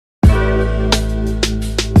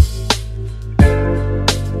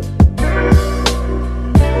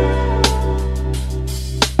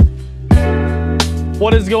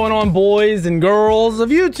What is going on, boys and girls of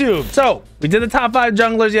YouTube? So we did the top 5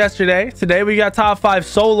 junglers yesterday. Today we got top 5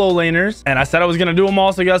 solo laners, and I said I was gonna do them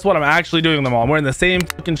all. So guess what? I'm actually doing them all. I'm wearing the same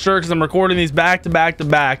fucking shirt because I'm recording these back to back to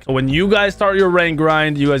back. So when you guys start your rank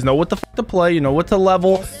grind, you guys know what the fuck to play, you know what to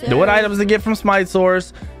level, you know what items to get from Smite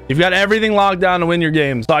source. You've got everything locked down to win your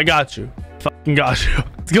games. So I got you. Fucking got you.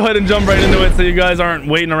 Let's go ahead and jump right into it so you guys aren't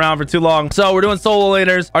waiting around for too long. So we're doing solo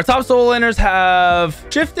laners. Our top solo laners have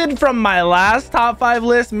shifted from my last top 5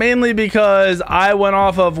 list, mainly because I went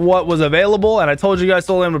off of what was available, and I told you guys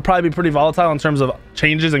solo lane would probably be pretty volatile in terms of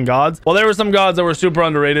changes in gods. Well, there were some gods that were super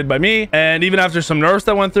underrated by me, and even after some nerfs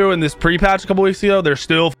that went through in this pre-patch a couple weeks ago, they're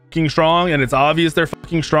still fucking strong, and it's obvious they're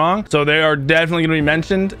fucking strong. So they are definitely going to be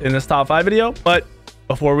mentioned in this top 5 video. But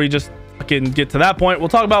before we just fucking get to that point, we'll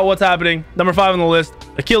talk about what's happening. Number 5 on the list,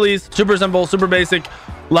 Achilles. Super simple, super basic.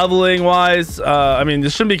 Leveling wise, I mean,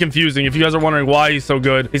 this shouldn't be confusing. If you guys are wondering why he's so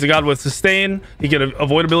good, he's a god with sustain. He can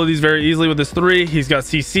avoid abilities very easily with his 3. He's got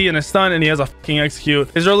CC and a stun, and he has a fucking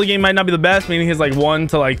execute. His early game might not be the best, meaning his like 1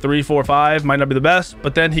 to like 3, 4, 5 might not be the best,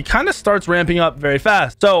 but then he kind of starts ramping up very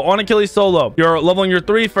fast. So on Achilles solo, you're leveling your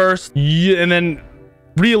 3 first, and then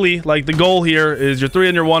really, like, the goal here is your 3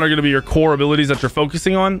 and your 1 are going to be your core abilities that you're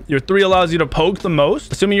focusing on. Your 3 allows you to poke the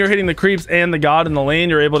most. Assuming you're hitting the creeps and the god in the lane,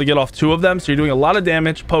 you're able to get off 2 of them. So you're doing a lot of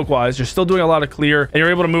damage poke wise. You're still doing a lot of clear, and you're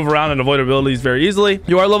able to move around and avoid abilities very easily.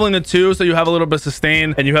 You are leveling the 2, so you have a little bit of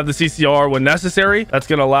sustain, and you have the CCR when necessary. That's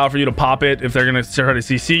going to allow for you to pop it if they're going to try to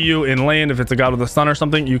CC you in lane. If it's a god with a stun or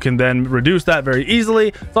something, you can then reduce that very easily.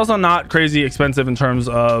 It's also not crazy expensive in terms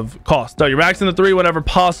of cost. So you're maxing the 3 whenever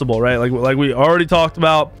possible, right? Like we already talked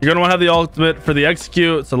about. You're going to want to have the ultimate for the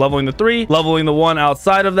execute, so leveling the 3, leveling the 1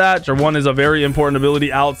 outside of that. Your 1 is a very important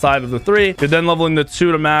ability outside of the 3. You're then leveling the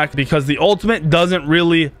 2 to max because the ultimate doesn't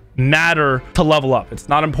really matter to level up. It's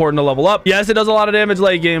not important to level up. Yes, it does a lot of damage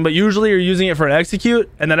late game, but usually you're using it for an execute,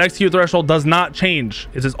 and that execute threshold does not change.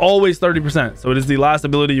 It is always 30%, so it is the last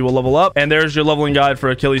ability you will level up. And there's your leveling guide for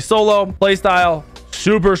Achilles solo. Playstyle,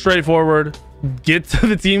 super straightforward. Get to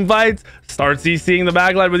the team fights, start CCing the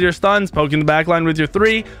backline with your stuns, poking the backline with your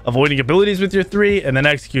 3, avoiding abilities with your 3, and then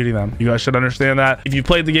executing them. You guys should understand that. If you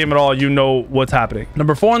played the game at all, you know what's happening.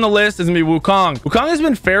 Number 4 on the list is gonna be Wukong. Wukong has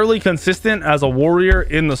been fairly consistent as a warrior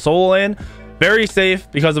in the solo lane. Very safe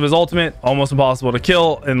because of his ultimate, almost impossible to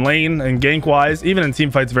kill in lane and gank wise. Even in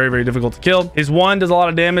team fights, very, very difficult to kill. His 1 does a lot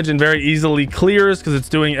of damage and very easily clears because it's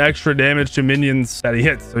doing extra damage to minions that he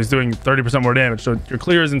hits. So he's doing 30% more damage. So your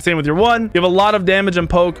clear is insane with your 1. You have a lot of damage and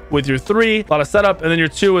poke with your 3, a lot of setup. And then your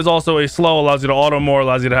 2 is also a slow, allows you to auto more,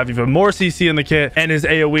 allows you to have even more CC in the kit, and his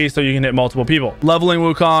AoE so you can hit multiple people. Leveling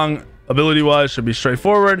Wukong ability wise should be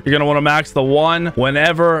straightforward. You're going to want to max the 1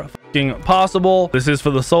 whenever possible. This is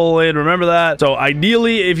for the solo lane, remember that. So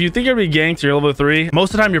ideally, if you think you're gonna be ganked, you're level 3,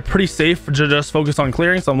 most of the time you're pretty safe to just focus on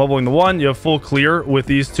clearing. So I'm leveling the 1, you have full clear with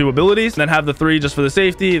these 2 abilities, and then have the 3 just for the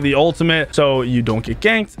safety, the ultimate so you don't get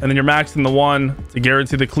ganked, and then you're maxing the 1 to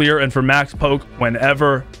guarantee the clear and for max poke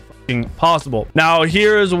whenever possible. Now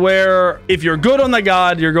here's where, if you're good on the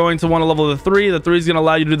god, you're going to want to level the 3. The 3 is going to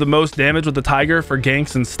allow you to do the most damage with the tiger for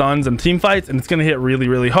ganks and stuns and team fights, and it's going to hit really,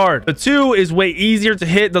 really hard. The 2 is way easier to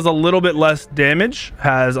hit, does a little bit less damage,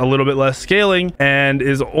 has a little bit less scaling, and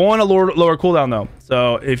is on a lower cooldown though.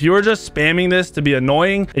 So if you're just spamming this to be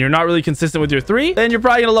annoying and you're not really consistent with your 3, then you're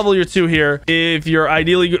probably gonna level your 2 here. If you're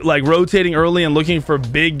ideally like rotating early and looking for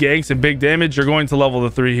big ganks and big damage, you're going to level the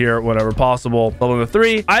 3 here whenever possible. Leveling the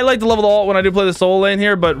 3. I like to level the ult when I do play the solo lane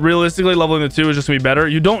here, but realistically leveling the 2 is just gonna be better.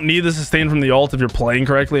 You don't need the sustain from the ult if you're playing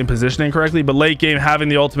correctly and positioning correctly, but late game having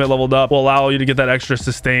the ultimate leveled up will allow you to get that extra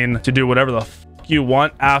sustain to do whatever the you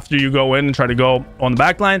want after you go in and try to go on the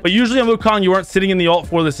back line. But usually on Wukong, you aren't sitting in the ult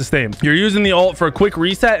for the sustain. You're using the ult for a quick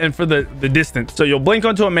reset and for the distance. So you'll blink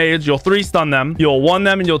onto a mage, you'll 3 stun them, you'll 1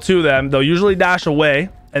 them, and you'll 2 them. They'll usually dash away,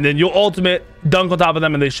 and then you'll ultimate, dunk on top of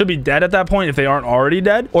them, and they should be dead at that point if they aren't already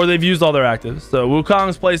dead, or they've used all their actives. So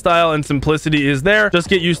Wukong's playstyle and simplicity is there. Just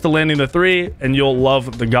get used to landing the 3 and you'll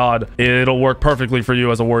love the god. It'll work perfectly for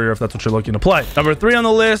you as a warrior if that's what you're looking to play. Number 3 on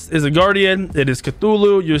the list is a guardian. It is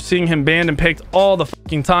Cthulhu. You're seeing him banned and picked all the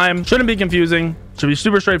fucking time. Shouldn't be confusing. Should be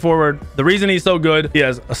super straightforward. The reason he's so good, he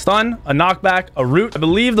has a stun, a knockback, a root. I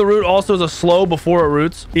believe the root also is a slow before it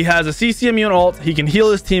roots. He has a CC immune ult. He can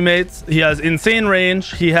heal his teammates. He has insane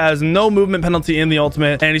range. He has no movement penalty in the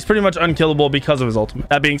ultimate, and he's pretty much unkillable because of his ultimate.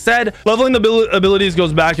 That being said, leveling the abilities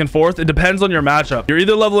goes back and forth. It depends on your matchup. You're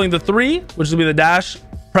either leveling the 3, which will be the dash,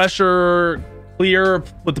 pressure, clear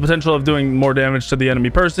with the potential of doing more damage to the enemy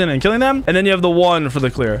person and killing them. And then you have the 1 for the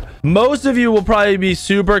clear. Most of you will probably be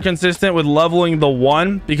super consistent with leveling the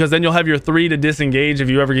 1 because then you'll have your 3 to disengage if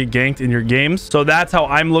you ever get ganked in your games. So that's how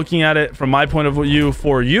I'm looking at it from my point of view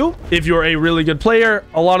for you. If you're a really good player,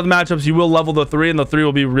 a lot of the matchups you will level the 3 and the 3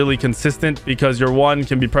 will be really consistent because your 1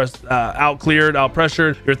 can be pressed out cleared, out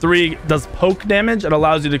pressured. Your 3 does poke damage. It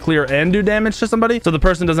allows you to clear and do damage to somebody. So the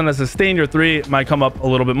person doesn't have to sustain. Your 3 might come up a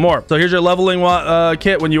little bit more. So here's your leveling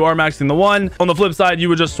kit when you are maxing the 1. On the flip side, you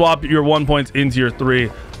would just swap your 1 points into your 3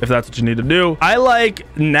 if that's what you need to do. I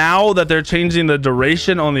like now that they're changing the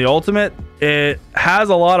duration on the ultimate. It has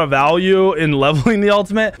a lot of value in leveling the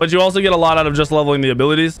ultimate, but you also get a lot out of just leveling the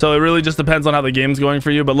abilities. So it really just depends on how the game's going for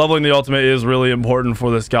you. But leveling the ultimate is really important for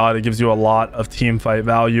this god. It gives you a lot of team fight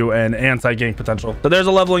value and anti-gank potential. So there's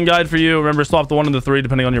a leveling guide for you. Remember, swap the 1 and the 3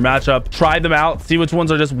 depending on your matchup. Try them out. See which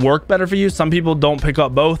ones are just work better for you. Some people don't pick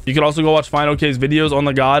up both. You can also go watch Final K's videos on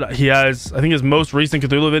the god. He has, I think his most recent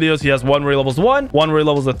Cthulhu videos, he has one where he levels 1, one where he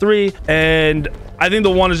levels a 3. And I think the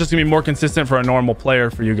 1 is just gonna be more consistent for a normal player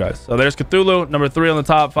for you guys. So there's Cthulhu, number 3 on the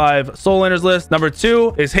top 5 soul laners list. Number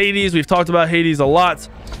 2 is Hades. We've talked about Hades a lot.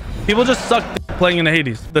 People just suck playing in the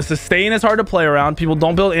Hades. The sustain is hard to play around. People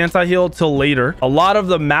don't build anti-heal till later. A lot of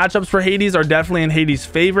the matchups for Hades are definitely in Hades'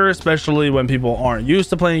 favor, especially when people aren't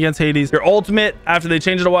used to playing against Hades. Your ultimate, after they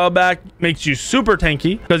changed it a while back, makes you super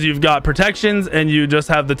tanky because you've got protections and you just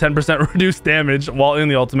have the 10% reduced damage while in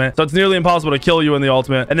the ultimate. So it's nearly impossible to kill you in the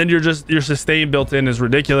ultimate. And then your sustain built in is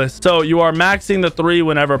ridiculous. So you are maxing the 3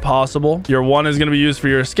 whenever possible. Your 1 is going to be used for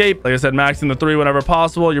your escape. Like I said, maxing the 3 whenever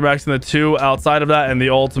possible. You're maxing the 2 outside of that and the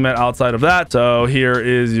ultimate outside of that. So here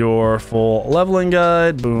is your full leveling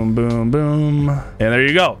guide. Boom, boom, boom. And there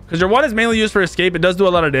you go. Because your 1 is mainly used for escape. It does do a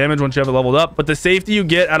lot of damage once you have it leveled up, but the safety you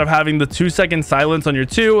get out of having the 2-second silence on your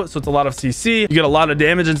 2, so it's a lot of CC. You get a lot of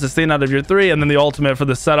damage and sustain out of your 3, and then the ultimate for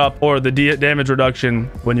the setup or the damage reduction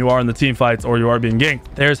when you are in the team fights or you are being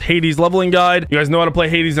ganked. There's Hades leveling guide. You guys know how to play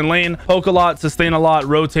Hades in lane. Poke a lot, sustain a lot,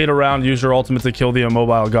 rotate around, use your ultimate to kill the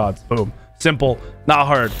immobile gods. Boom. Simple, not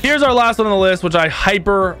hard. Here's our last one on the list, which I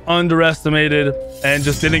hyper underestimated and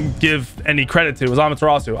just didn't give any credit to. It was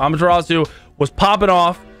Amaterasu. Amaterasu was popping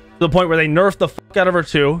off to the point where they nerfed the fuck out of her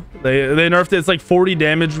too. They nerfed it. It's like 40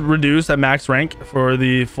 damage reduced at max rank for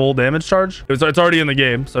the full damage charge. It's already in the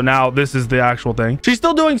game. So now this is the actual thing. She's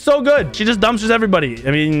still doing so good. She just dumpsters everybody.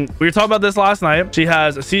 I mean, we were talking about this last night. She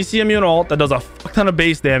has a CC immune ult that does a fuck ton of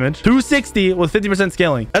base damage. 260 with 50%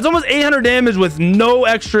 scaling. That's almost 800 damage with no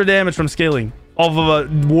extra damage from scaling off of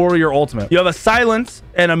a warrior ultimate. You have a silence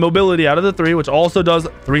and a mobility out of the 3, which also does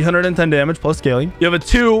 310 damage plus scaling. You have a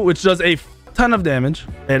 2, which does a ton of damage,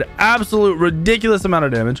 an absolute ridiculous amount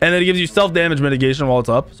of damage, and then it gives you self-damage mitigation while it's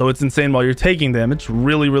up, so it's insane while you're taking damage.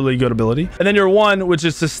 Really good ability. And then your 1, which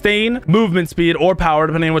is sustain, movement speed, or power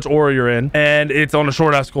depending on which aura you're in, and it's on a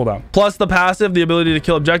short ass cooldown. Plus the passive, the ability to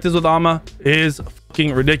kill objectives with Ama, is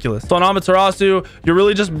fucking ridiculous. So on Amaterasu, you're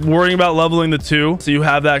really just worrying about leveling the 2, so you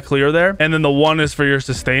have that clear there, and then the 1 is for your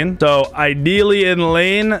sustain. So ideally in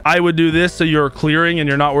lane, I would do this so you're clearing and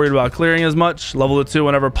you're not worried about clearing as much. Level the 2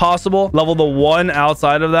 whenever possible. Level the 1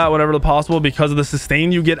 outside of that whenever possible, because of the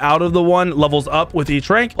sustain you get out of the 1 levels up with each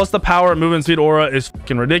rank. Plus the power, movement speed, aura is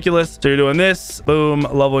fucking ridiculous. So you're doing this, boom,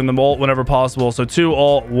 leveling the ult whenever possible. So 2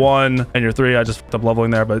 ult, 1, and your 3. I just fucked up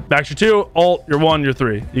leveling there, but max your 2 ult, your 1, your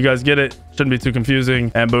 3. You guys get it. Shouldn't be too confusing.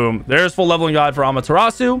 And boom, there's full leveling guide for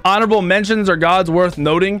Amaterasu. Honorable mentions are gods worth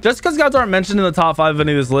noting. Just because gods aren't mentioned in the top 5 of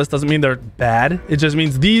any of this list doesn't mean they're bad. It just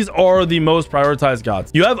means these are the most prioritized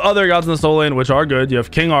gods. You have other gods in the soul lane which are good. You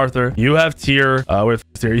have King Arthur, you have Tyr,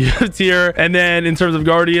 you have Tyr, and then in terms of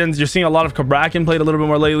guardians, you're seeing a lot of Kabrakan played a little bit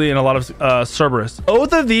more lately, and a lot of Cerberus.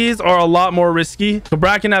 Both of these are a lot more risky.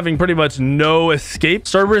 Kabrakan having pretty much no escape.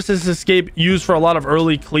 Cerberus's escape used for a lot of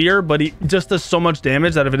early clear, but he just does so much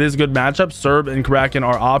damage that if it is a good matchup, Cerb and Kabrakan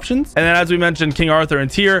are options. And then as we mentioned, King Arthur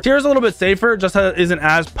and Tyr. Tyr is a little bit safer, just isn't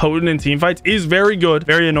as potent in team fights. Is very good,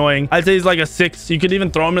 very annoying. I'd say he's like a 6. You could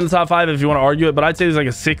even throw him in the top 5 if you want to argue it, but I'd say he's like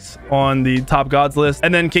a 6 on the top gods list.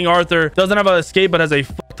 And then King Arthur doesn't have an escape, but has a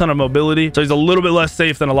ton of mobility, so he's a little bit less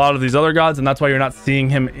safe than a lot of these other gods, and that's why you're not seeing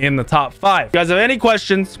him in the top 5. If you guys have any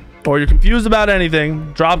questions or you're confused about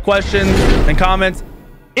anything, drop questions and comments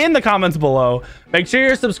in the comments below. Make sure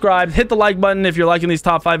you're subscribed. Hit the like button if you're liking these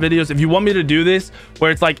top 5 videos. If you want me to do this where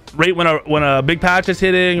it's like right when a big patch is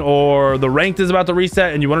hitting or the ranked is about to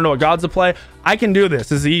reset and you want to know what gods to play, I can do this.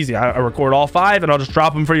 This is easy. I record all 5 and I'll just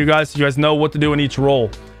drop them for you guys so you guys know what to do in each role.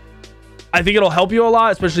 I think it'll help you a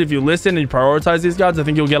lot, especially if you listen and you prioritize these gods. I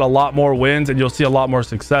think you'll get a lot more wins and you'll see a lot more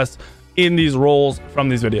success in these roles from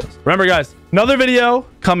these videos. Remember guys, another video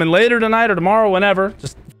coming later tonight or tomorrow, whenever.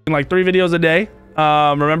 Just like 3 videos a day.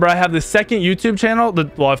 Remember, I have the second YouTube channel.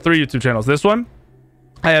 Well, I have 3 YouTube channels. This one,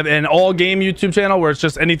 I have an all game YouTube channel where it's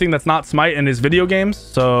just anything that's not Smite and is video games.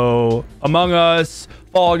 So Among Us,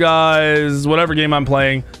 Fall Guys, whatever game I'm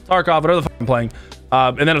playing, Tarkov, whatever the fuck I'm playing.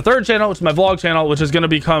 And then a 3rd channel, which is my vlog channel, which is going to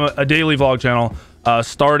become a daily vlog channel,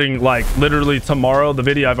 starting like literally tomorrow. The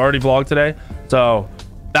video I've already vlogged today, so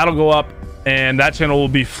that'll go up, and that channel will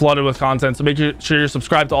be flooded with content. So make sure you're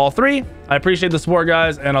subscribed to all 3. I appreciate the support,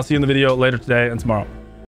 guys, and I'll see you in the video later today and tomorrow.